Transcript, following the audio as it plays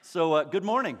Good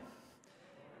morning.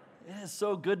 It is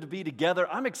so good to be together.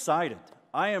 I'm excited.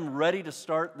 I am ready to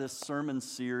start this sermon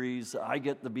series. I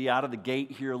get to be out of the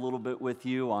gate here a little bit with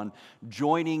you on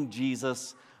joining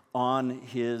Jesus on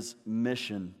his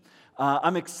mission.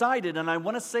 I'm excited, and I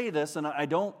want to say this, and I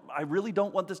really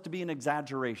don't want this to be an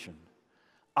exaggeration.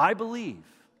 I believe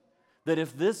that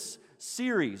if this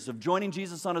series of joining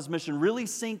Jesus on his mission really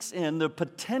sinks in, the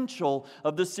potential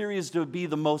of this series to be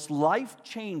the most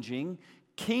life-changing,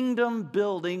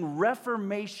 kingdom-building,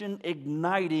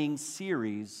 reformation-igniting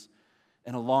series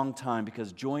in a long time,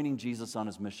 because joining Jesus on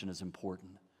his mission is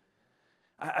important.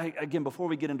 Again, before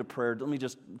we get into prayer, let me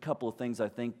just, a couple of things I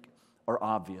think are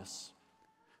obvious.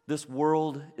 This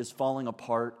world is falling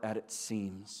apart at its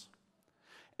seams.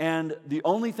 And the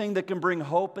only thing that can bring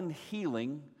hope and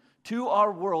healing to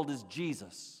our world is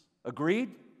Jesus.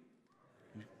 Agreed?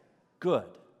 Good.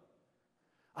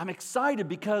 I'm excited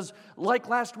because, like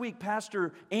last week,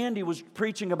 Pastor Andy was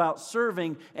preaching about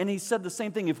serving, and he said the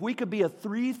same thing. If we could be a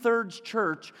 3/3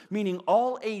 church, meaning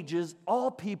all ages, all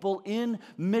people in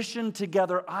mission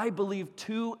together, I believe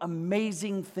two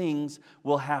amazing things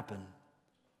will happen.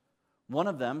 One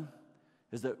of them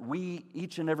is that we,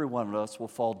 each and every one of us, will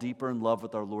fall deeper in love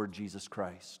with our Lord Jesus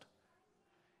Christ.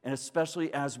 And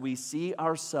especially as we see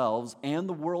ourselves and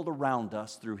the world around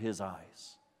us through his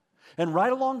eyes. And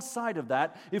right alongside of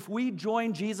that, if we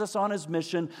join Jesus on his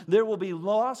mission, there will be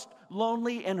lost,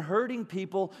 lonely, and hurting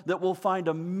people that will find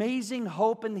amazing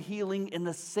hope and healing in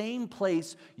the same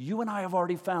place you and I have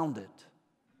already found it,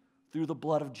 through the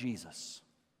blood of Jesus.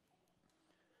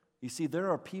 You see,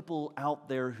 there are people out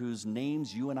there whose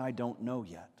names you and I don't know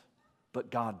yet,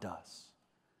 but God does.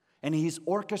 And he's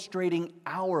orchestrating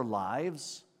our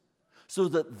lives so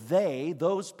that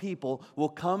those people, will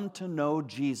come to know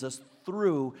Jesus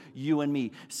through you and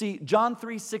me. See, John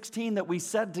 3:16 that we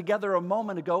said together a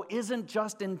moment ago isn't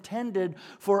just intended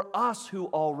for us who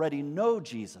already know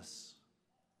Jesus.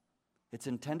 It's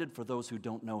intended for those who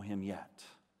don't know him yet.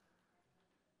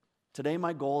 Today,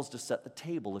 my goal is to set the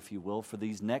table, if you will, for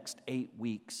these next 8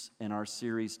 weeks in our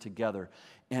series together.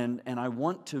 And I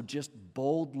want to just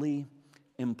boldly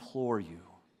implore you,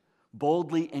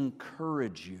 boldly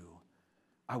encourage you.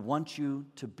 I want you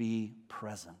to be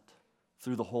present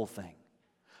through the whole thing.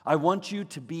 I want you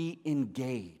to be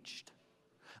engaged.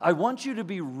 I want you to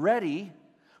be ready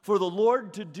for the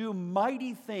Lord to do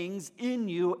mighty things in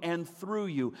you and through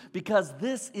you, because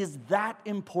this is that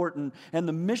important, and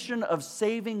the mission of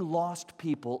saving lost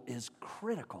people is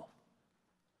critical.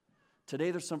 Today,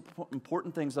 there's some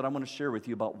important things that I want to share with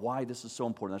you about why this is so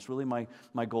important. That's really my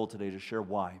goal today, to share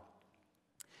why.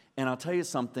 And I'll tell you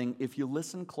something, if you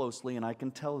listen closely, and I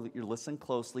can tell that you're listening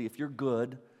closely, if you're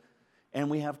good and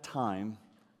we have time,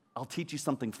 I'll teach you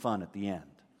something fun at the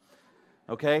end.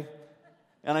 Okay?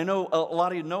 And I know a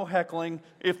lot of you know heckling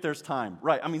if there's time.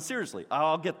 Right, I mean, seriously,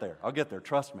 I'll get there.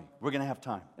 Trust me. We're going to have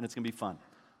time, and it's going to be fun.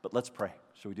 But let's pray.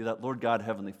 Shall we do that? Lord God,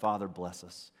 Heavenly Father, bless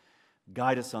us.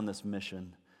 Guide us on this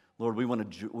mission. Lord, we want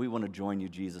to join you,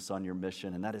 Jesus, on your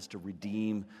mission, and that is to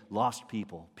redeem lost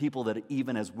people that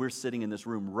even as we're sitting in this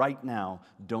room right now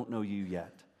don't know you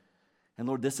yet. And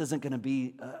Lord, this isn't going to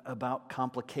be about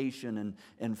complication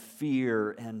and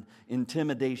fear and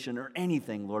intimidation or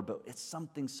anything, Lord, but it's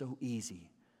something so easy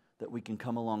that we can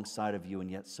come alongside of you and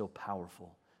yet so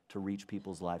powerful to reach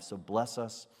people's lives. So bless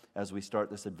us as we start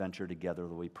this adventure together.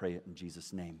 Lord, we pray it in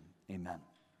Jesus' name. Amen.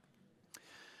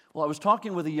 Well, I was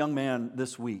talking with a young man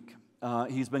this week.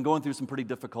 He's been going through some pretty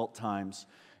difficult times,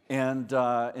 and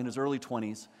in his early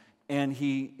 20s. And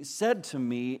he said to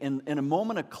me in a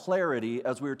moment of clarity,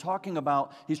 as we were talking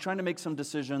about, he's trying to make some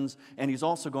decisions, and he's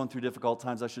also going through difficult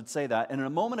times, I should say that. And in a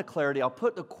moment of clarity, I'll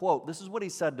put the quote. This is what he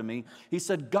said to me. He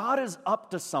said, God is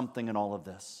up to something in all of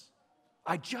this.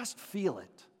 I just feel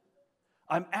it.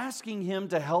 I'm asking him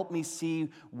to help me see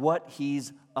what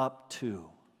he's up to.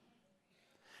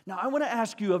 Now, I want to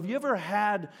ask you, have you ever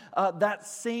had that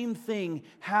same thing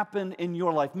happen in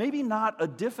your life? Maybe not a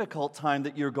difficult time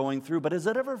that you're going through, but has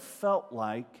it ever felt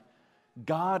like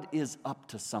God is up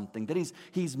to something, that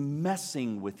He's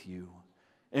messing with you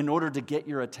in order to get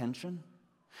your attention?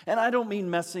 And I don't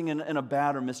mean messing in a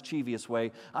bad or mischievous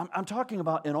way. I'm talking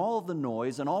about in all of the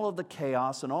noise and all of the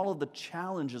chaos and all of the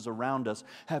challenges around us,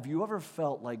 have you ever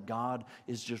felt like God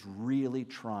is just really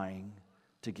trying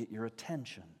to get your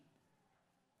attention?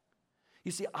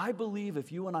 You see, I believe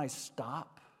if you and I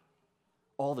stop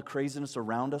all the craziness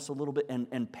around us a little bit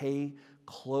and pay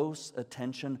close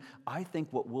attention, I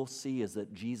think what we'll see is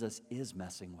that Jesus is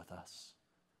messing with us,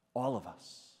 all of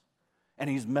us.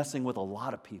 And he's messing with a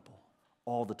lot of people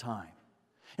all the time.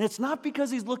 And it's not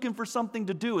because he's looking for something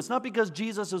to do. It's not because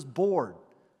Jesus is bored.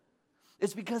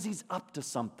 It's because he's up to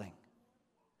something.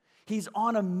 He's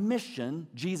on a mission,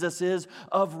 Jesus is,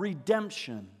 of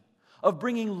redemption, of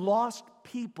bringing lost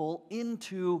people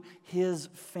into his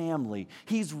family.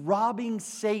 He's robbing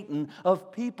Satan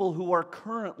of people who are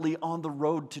currently on the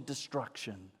road to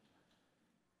destruction.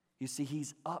 You see,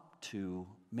 he's up to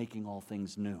making all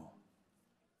things new.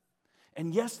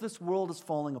 And yes, this world is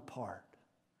falling apart.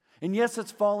 And yes,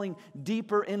 it's falling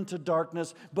deeper into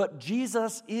darkness, but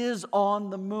Jesus is on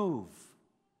the move.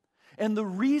 And the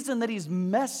reason that he's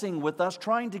messing with us,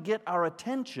 trying to get our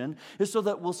attention, is so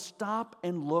that we'll stop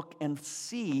and look and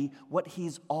see what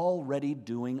he's already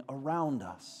doing around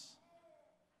us.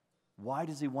 Why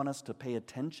does he want us to pay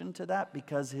attention to that?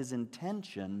 Because his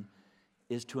intention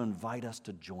is to invite us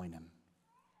to join him.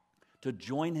 To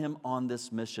join him on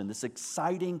this mission, this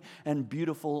exciting and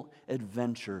beautiful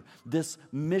adventure, this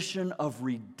mission of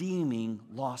redeeming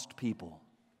lost people.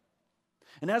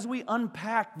 And as we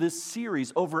unpack this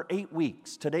series over 8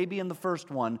 weeks, today being the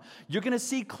first one, you're going to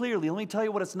see clearly, let me tell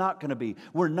you what it's not going to be.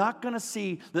 We're not going to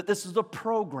see that this is a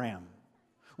program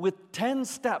with 10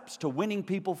 steps to winning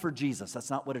people for Jesus. That's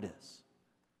not what it is.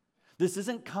 This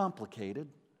isn't complicated,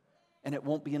 and it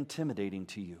won't be intimidating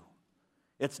to you.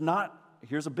 It's not,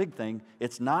 here's a big thing,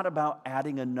 it's not about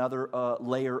adding another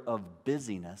layer of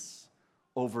busyness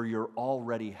over your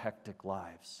already hectic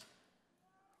lives.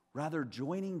 Rather,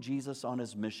 joining Jesus on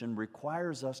his mission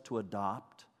requires us to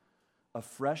adopt a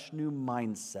fresh new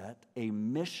mindset, a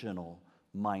missional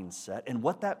mindset. And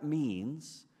what that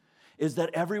means is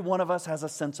that every one of us has a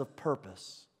sense of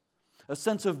purpose, a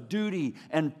sense of duty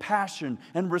and passion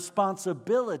and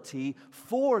responsibility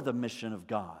for the mission of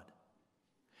God.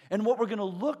 And what we're going to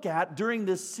look at during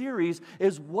this series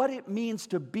is what it means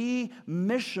to be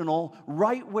missional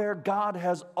right where God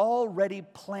has already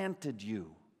planted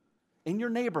you. In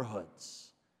your neighborhoods,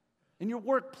 in your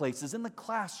workplaces, in the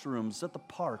classrooms, at the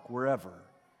park, wherever.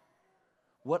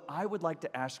 What I would like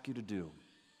to ask you to do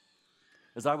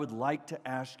is I would like to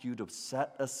ask you to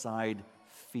set aside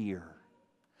fear.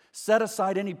 Set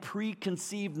aside any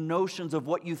preconceived notions of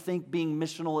what you think being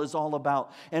missional is all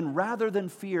about. And rather than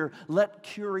fear, let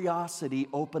curiosity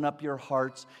open up your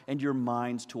hearts and your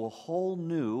minds to a whole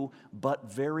new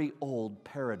but very old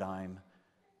paradigm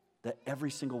that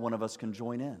every single one of us can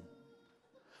join in.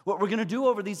 What we're going to do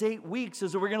over these 8 weeks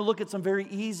is that we're going to look at some very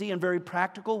easy and very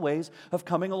practical ways of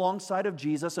coming alongside of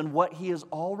Jesus and what he is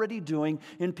already doing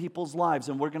in people's lives.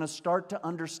 And we're going to start to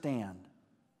understand.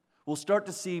 We'll start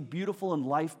to see beautiful and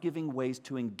life-giving ways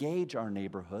to engage our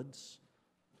neighborhoods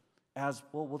as,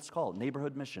 well, let's call it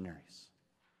neighborhood missionaries.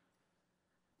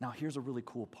 Now, here's a really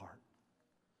cool part.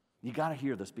 You got to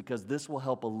hear this because this will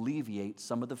help alleviate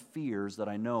some of the fears that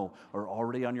I know are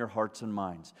already on your hearts and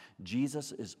minds.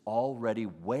 Jesus is already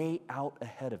way out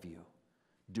ahead of you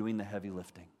doing the heavy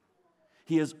lifting.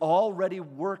 He is already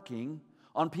working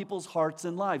on people's hearts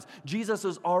and lives. Jesus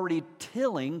is already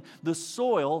tilling the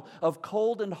soil of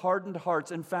cold and hardened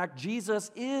hearts. In fact, Jesus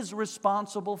is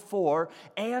responsible for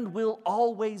and will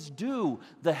always do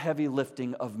the heavy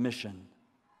lifting of mission.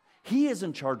 He is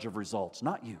in charge of results,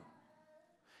 not you.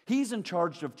 He's in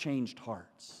charge of changed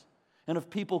hearts and of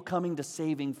people coming to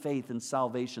saving faith and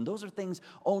salvation. Those are things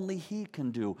only he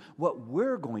can do. What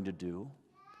we're going to do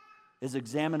is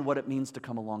examine what it means to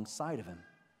come alongside of him,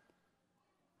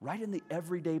 right in the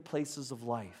everyday places of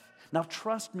life. Now,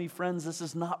 trust me, friends, this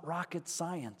is not rocket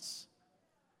science.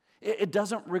 It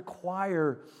doesn't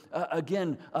require,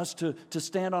 us to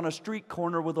stand on a street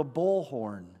corner with a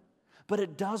bullhorn, but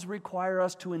it does require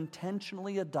us to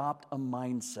intentionally adopt a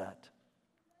mindset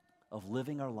of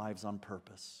living our lives on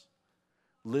purpose,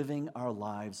 living our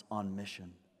lives on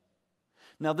mission.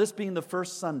 Now, this being the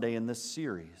first Sunday in this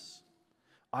series,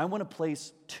 I want to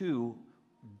place 2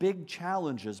 big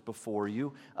challenges before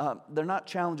you. They're not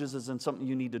challenges as in something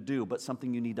you need to do, but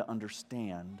something you need to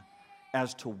understand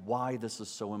as to why this is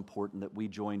so important that we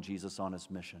join Jesus on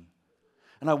his mission.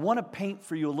 And I want to paint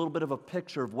for you a little bit of a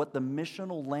picture of what the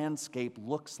missional landscape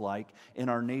looks like in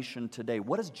our nation today.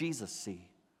 What does Jesus see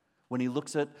when he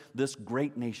looks at this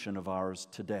great nation of ours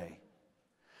today?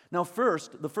 Now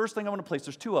the first thing I want to place,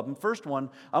 there's 2 of them. First one,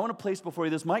 I want to place before you,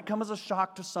 this might come as a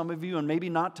shock to some of you and maybe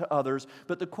not to others,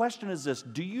 but the question is this: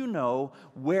 do you know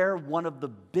where one of the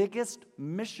biggest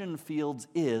mission fields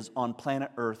is on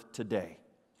planet Earth today?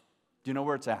 Do you know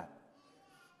where it's at?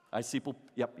 I see people,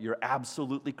 yep, you're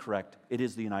absolutely correct. It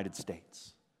is the United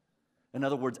States. In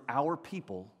other words, our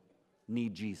people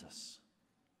need Jesus.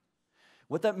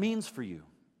 What that means for you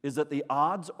is that the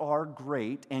odds are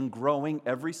great and growing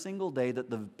every single day that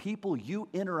the people you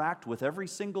interact with every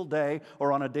single day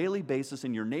or on a daily basis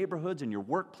in your neighborhoods, in your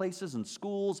workplaces, in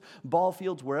schools, ball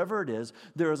fields, wherever it is,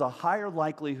 there is a higher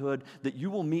likelihood that you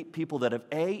will meet people that have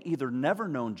either never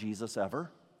known Jesus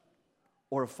ever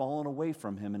or have fallen away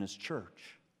from him in his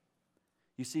church.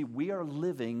 You see, we are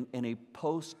living in a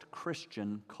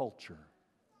post-Christian culture.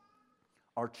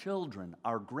 Our children,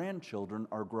 our grandchildren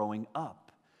are growing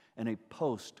up in a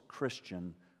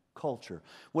post-Christian culture.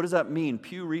 What does that mean?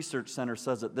 Pew Research Center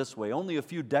says it this way. Only a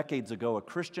few decades ago, a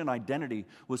Christian identity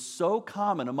was so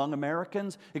common among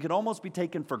Americans, it could almost be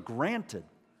taken for granted.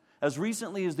 As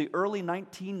recently as the early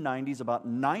 1990s, about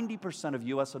 90% of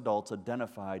U.S. adults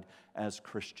identified as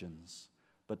Christians.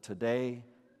 But today,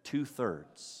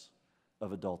 2/3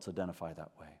 of adults identify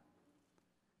that way.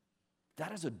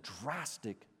 That is a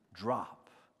drastic drop.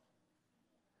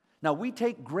 Now, we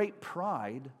take great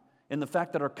pride in the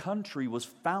fact that our country was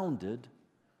founded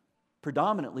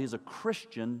predominantly as a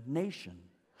Christian nation.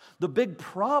 The big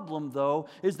problem, though,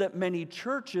 is that many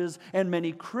churches and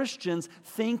many Christians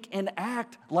think and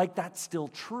act like that's still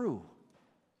true.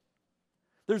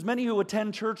 There's many who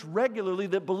attend church regularly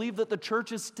that believe that the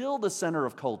church is still the center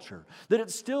of culture, that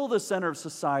it's still the center of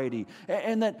society,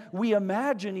 and that we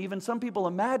imagine, even some people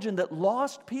imagine, that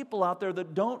lost people out there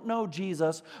that don't know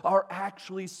Jesus are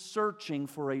actually searching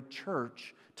for a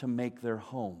church to make their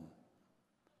home.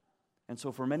 And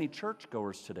so for many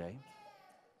churchgoers today,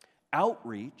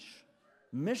 outreach,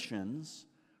 missions,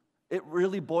 it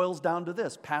really boils down to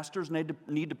this. Pastors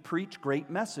need to preach great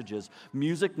messages.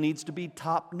 Music needs to be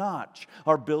top-notch.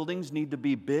 Our buildings need to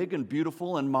be big and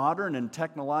beautiful and modern and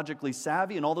technologically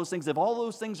savvy and all those things. If all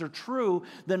those things are true,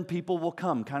 then people will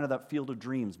come. Kind of that field of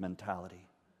dreams mentality.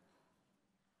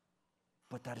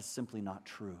 But that is simply not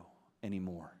true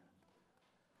anymore.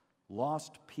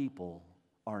 Lost people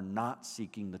are not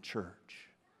seeking the church.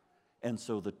 And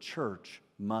so the church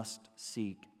must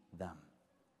seek them.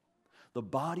 The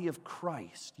body of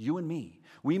Christ, you and me,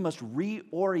 we must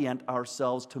reorient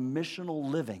ourselves to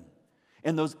missional living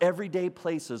in those everyday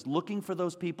places, looking for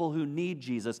those people who need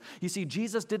Jesus. You see,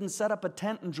 Jesus didn't set up a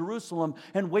tent in Jerusalem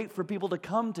and wait for people to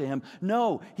come to him.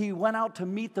 No, he went out to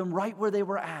meet them right where they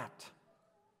were at.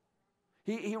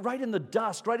 He right in the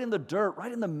dust, right in the dirt,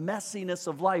 right in the messiness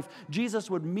of life. Jesus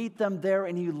would meet them there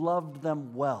and he loved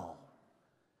them well,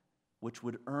 which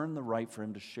would earn the right for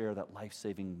him to share that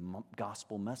life-saving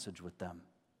gospel message with them.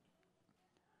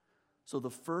 So the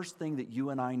first thing that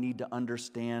you and I need to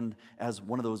understand as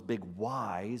one of those big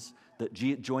whys that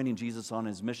joining Jesus on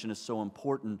his mission is so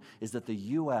important is that the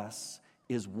U.S.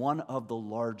 is one of the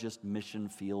largest mission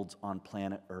fields on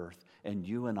planet Earth, and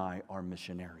you and I are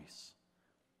missionaries.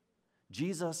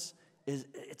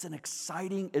 It's an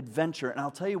exciting adventure, and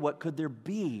I'll tell you what, could there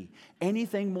be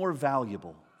anything more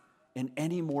valuable and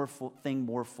any more thing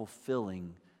more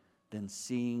fulfilling than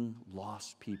seeing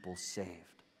lost people saved?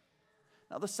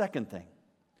 Now, the second thing.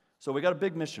 So we got a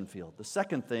big mission field. The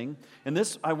second thing, and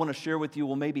this I want to share with you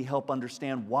will maybe help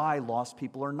understand why lost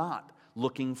people are not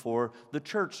looking for the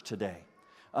church today.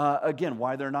 Again,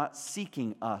 why they're not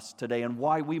seeking us today and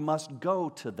why we must go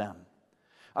to them.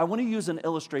 I want to use an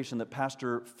illustration that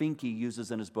Pastor Finke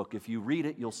uses in his book. If you read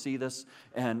it, you'll see this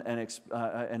and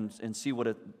see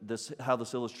how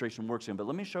this illustration works in. But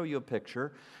let me show you a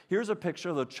picture. Here's a picture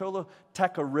of the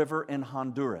Choluteca River in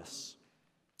Honduras.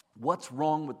 What's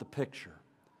wrong with the picture?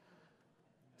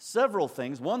 Several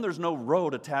things. One, there's no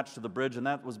road attached to the bridge, and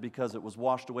that was because it was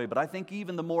washed away. But I think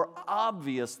even the more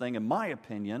obvious thing, in my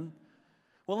opinion,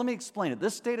 well, let me explain it.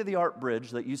 This state-of-the-art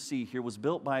bridge that you see here was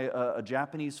built by a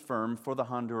Japanese firm for the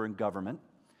Honduran government.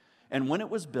 And when it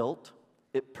was built,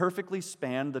 it perfectly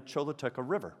spanned the Choluteca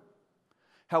River.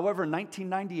 However, in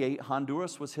 1998,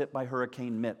 Honduras was hit by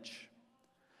Hurricane Mitch.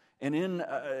 And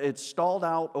it stalled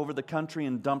out over the country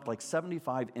and dumped like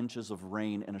 75 inches of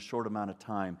rain in a short amount of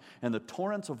time. And the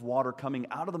torrents of water coming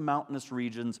out of the mountainous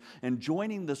regions and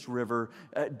joining this river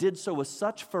did so with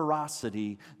such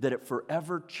ferocity that it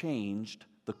forever changed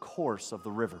the course of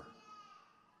the river.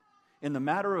 In the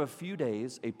matter of a few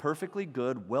days, a perfectly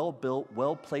good, well-built,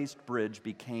 well-placed bridge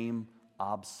became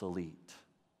obsolete.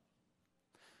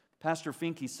 Pastor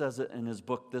Finke says it in his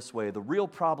book this way: the real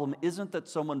problem isn't that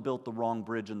someone built the wrong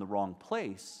bridge in the wrong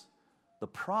place. The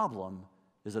problem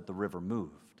is that the river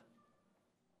moved.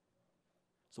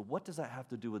 So what does that have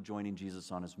to do with joining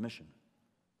Jesus on his mission?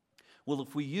 Well,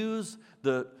 if we use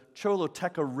the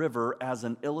Choluteca River as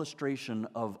an illustration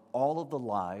of all of the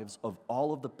lives of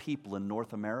all of the people in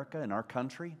North America, in our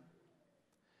country,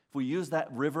 if we use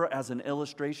that river as an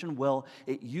illustration, well,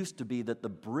 it used to be that the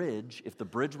bridge, if the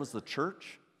bridge was the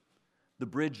church, The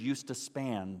bridge used to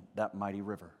span that mighty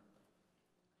river.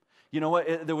 You know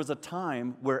what? There was a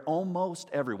time where almost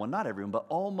everyone, not everyone, but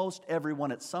almost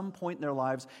everyone at some point in their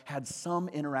lives had some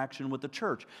interaction with the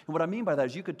church. And what I mean by that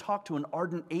is you could talk to an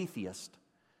ardent atheist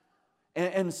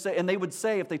and they would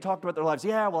say, if they talked about their lives,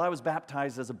 yeah, well, I was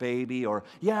baptized as a baby, or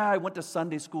yeah, I went to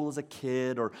Sunday school as a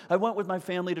kid, or I went with my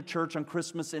family to church on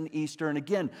Christmas and Easter. And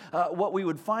again, what we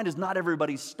would find is not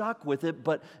everybody stuck with it,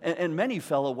 and many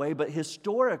fell away, but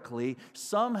historically,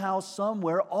 somehow,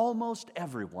 somewhere, almost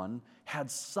everyone had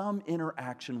some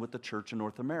interaction with the church in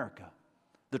North America.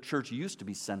 The church used to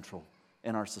be central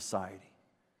in our society,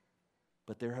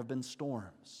 but there have been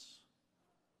storms.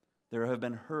 There have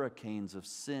been hurricanes of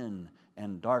sin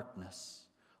and darkness.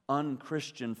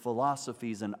 Unchristian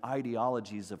philosophies and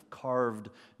ideologies have carved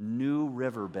new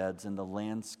riverbeds in the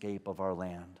landscape of our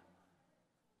land.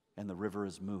 And the river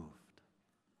has moved.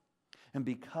 And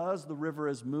because the river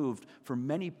has moved, for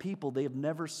many people, they have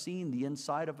never seen the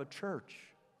inside of a church.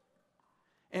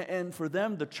 And for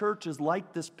them, the church is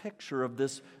like this picture of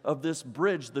this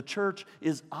bridge. The church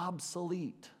is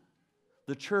obsolete.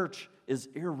 The church is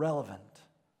irrelevant.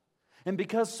 And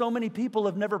because so many people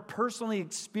have never personally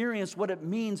experienced what it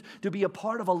means to be a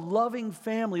part of a loving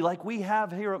family like we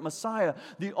have here at Messiah,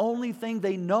 the only thing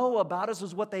they know about us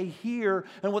is what they hear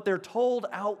and what they're told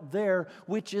out there,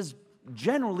 which is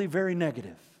generally very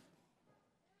negative.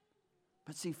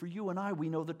 But see, for you and I, we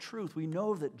know the truth. We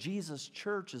know that Jesus'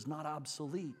 church is not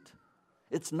obsolete.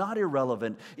 It's not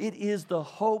irrelevant. It is the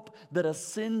hope that a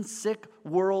sin-sick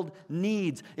world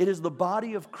needs. It is the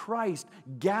body of Christ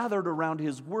gathered around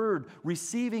His Word,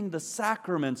 receiving the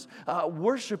sacraments,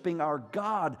 worshiping our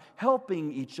God,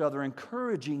 helping each other,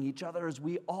 encouraging each other as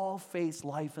we all face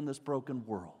life in this broken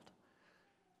world.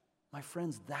 My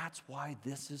friends, that's why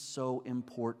this is so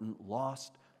important.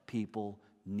 Lost people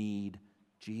need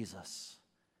Jesus,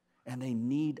 and they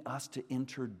need us to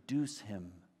introduce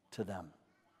Him to them.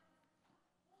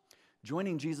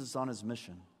 Joining Jesus on His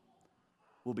mission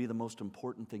will be the most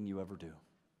important thing you ever do.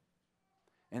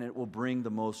 And it will bring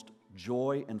the most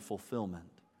joy and fulfillment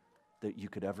that you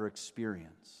could ever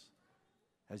experience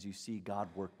as you see God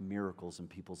work miracles in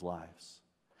people's lives.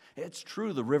 It's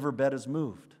true, the riverbed has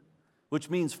moved, which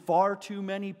means far too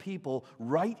many people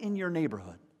right in your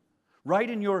neighborhood, right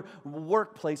in your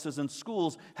workplaces and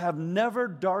schools, have never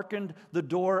darkened the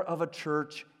door of a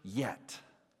church yet.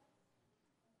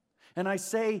 And I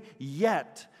say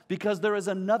yet because there is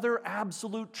another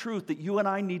absolute truth that you and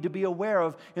I need to be aware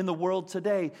of in the world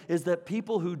today, is that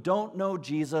people who don't know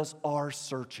Jesus are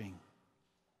searching.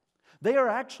 They are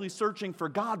actually searching for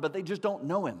God, but they just don't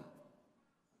know Him.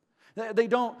 They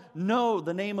don't know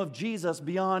the name of Jesus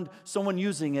beyond someone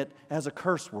using it as a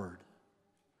curse word.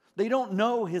 They don't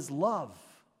know His love.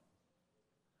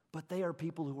 But they are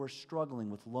people who are struggling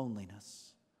with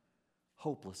loneliness,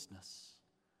 hopelessness.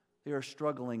 They are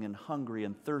struggling and hungry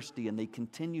and thirsty, and they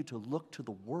continue to look to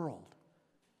the world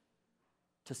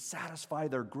to satisfy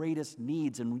their greatest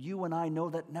needs. And you and I know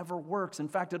that never works. In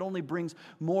fact, it only brings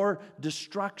more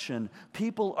destruction.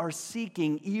 People are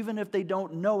seeking, even if they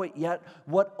don't know it yet,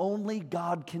 what only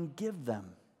God can give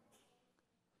them.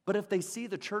 But if they see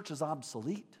the church as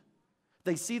obsolete,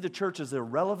 they see the church as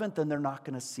irrelevant, then they're not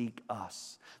going to seek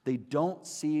us. They don't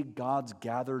see God's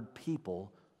gathered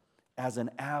people as an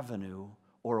avenue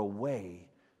or a way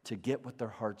to get what their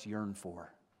hearts yearn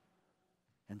for.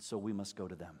 And so we must go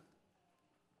to them.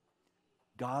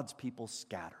 God's people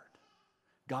scattered.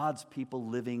 God's people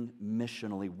living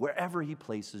missionally, wherever He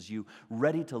places you,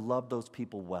 ready to love those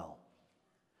people well.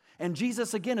 And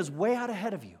Jesus, again, is way out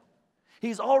ahead of you.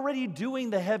 He's already doing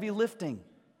the heavy lifting.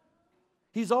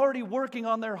 He's already working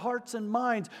on their hearts and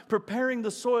minds, preparing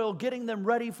the soil, getting them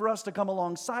ready for us to come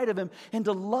alongside of Him and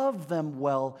to love them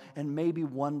well and maybe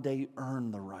one day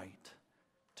earn the right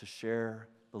to share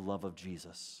the love of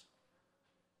Jesus.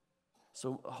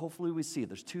 So hopefully we see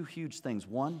there's two huge things.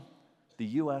 One, the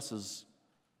U.S. is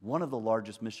one of the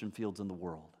largest mission fields in the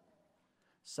world.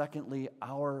 Secondly,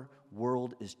 our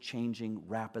world is changing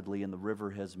rapidly and the river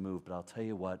has moved. But I'll tell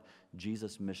you what,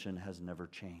 Jesus' mission has never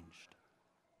changed.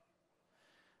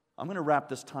 I'm going to wrap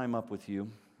this time up with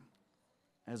you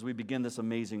as we begin this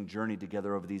amazing journey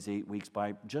together over these 8 weeks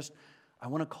I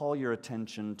want to call your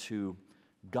attention to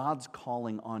God's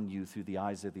calling on you through the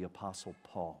eyes of the Apostle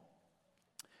Paul.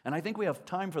 And I think we have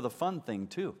time for the fun thing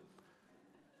too.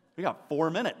 We got 4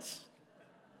 minutes.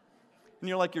 And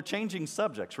you're like, you're changing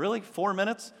subjects. Really? 4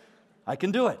 minutes? I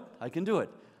can do it.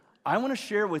 I want to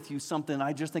share with you something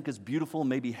I just think is beautiful and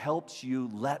maybe helps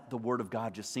you let the Word of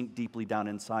God just sink deeply down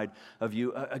inside of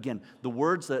you. Again, the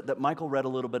words that Michael read a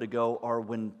little bit ago are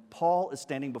when Paul is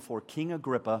standing before King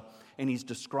Agrippa and he's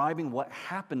describing what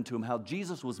happened to him, how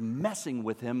Jesus was messing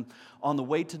with him on the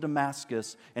way to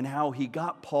Damascus, and how he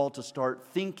got Paul to start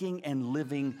thinking and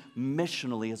living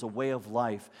missionally as a way of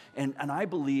life. And I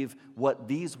believe what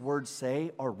these words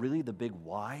say are really the big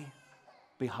why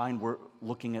behind we're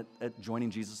looking at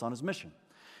joining Jesus on his mission.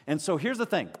 And so here's the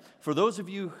thing. For those of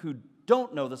you who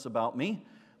don't know this about me,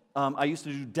 I used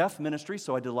to do deaf ministry,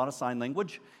 so I did a lot of sign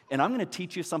language, and I'm going to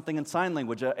teach you something in sign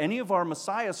language. Any of our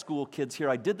Messiah School kids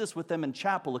here, I did this with them in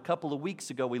chapel a couple of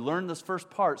weeks ago. We learned this first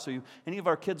part, so any of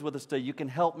our kids with us today, you can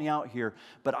help me out here.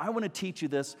 But I want to teach you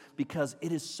this because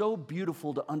it is so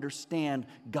beautiful to understand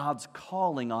God's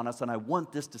calling on us, and I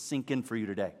want this to sink in for you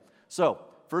today. So,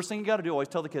 first thing you got to do, always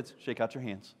tell the kids, shake out your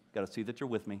hands. Got to see that you're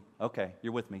with me. Okay,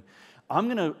 you're with me. I'm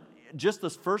going to, just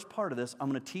this first part of this, I'm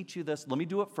going to teach you this. Let me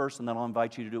do it first, and then I'll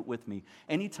invite you to do it with me.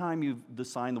 Anytime you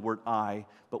assign the word I,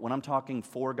 but when I'm talking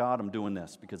for God, I'm doing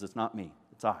this because it's not me,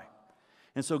 it's I.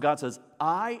 And so God says,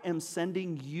 I am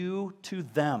sending you to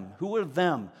them. Who are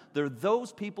them? They're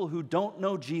those people who don't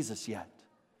know Jesus yet.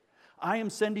 I am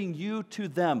sending you to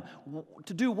them.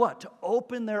 To do what? To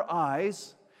open their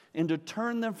eyes and to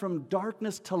turn them from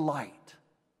darkness to light,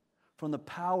 from the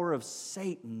power of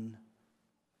Satan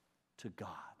to God.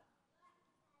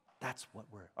 That's what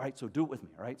we're, all right, so do it with me,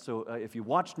 all right? So if you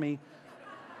watched me,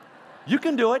 you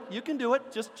can do it,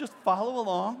 just follow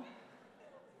along.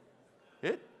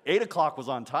 8 o'clock was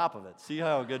on top of it. See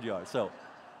how good you are. So,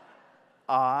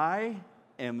 I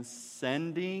am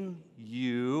sending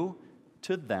you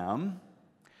to them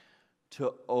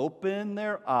to open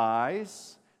their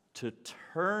eyes, to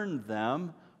turn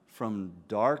them from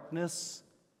darkness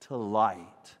to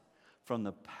light, from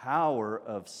the power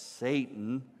of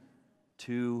Satan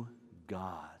to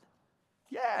God.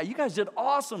 Yeah, you guys did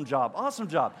awesome job.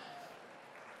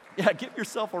 Yeah, give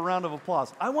yourself a round of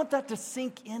applause. I want that to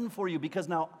sink in for you because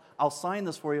now I'll sign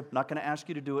this for you. I'm not going to ask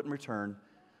you to do it in return,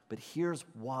 but here's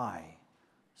why.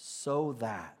 So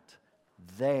that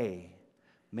they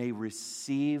may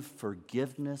receive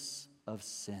forgiveness of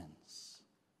sins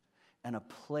and a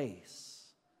place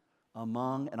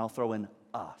among, and I'll throw in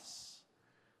us,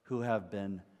 who have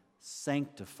been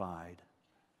sanctified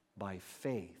by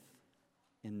faith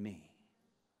in me.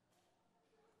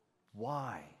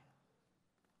 Why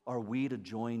are we to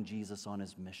join Jesus on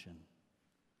his mission?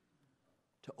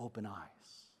 To open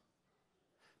eyes,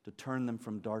 to turn them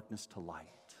from darkness to light,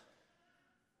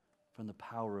 from the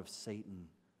power of Satan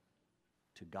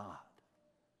to God,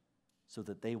 so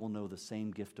that they will know the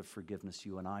same gift of forgiveness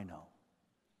you and I know,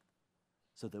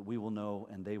 so that we will know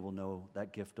and they will know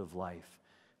that gift of life.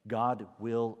 God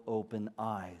will open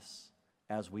eyes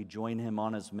as we join him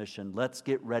on his mission. Let's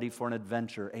get ready for an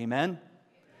adventure. Amen?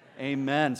 Amen.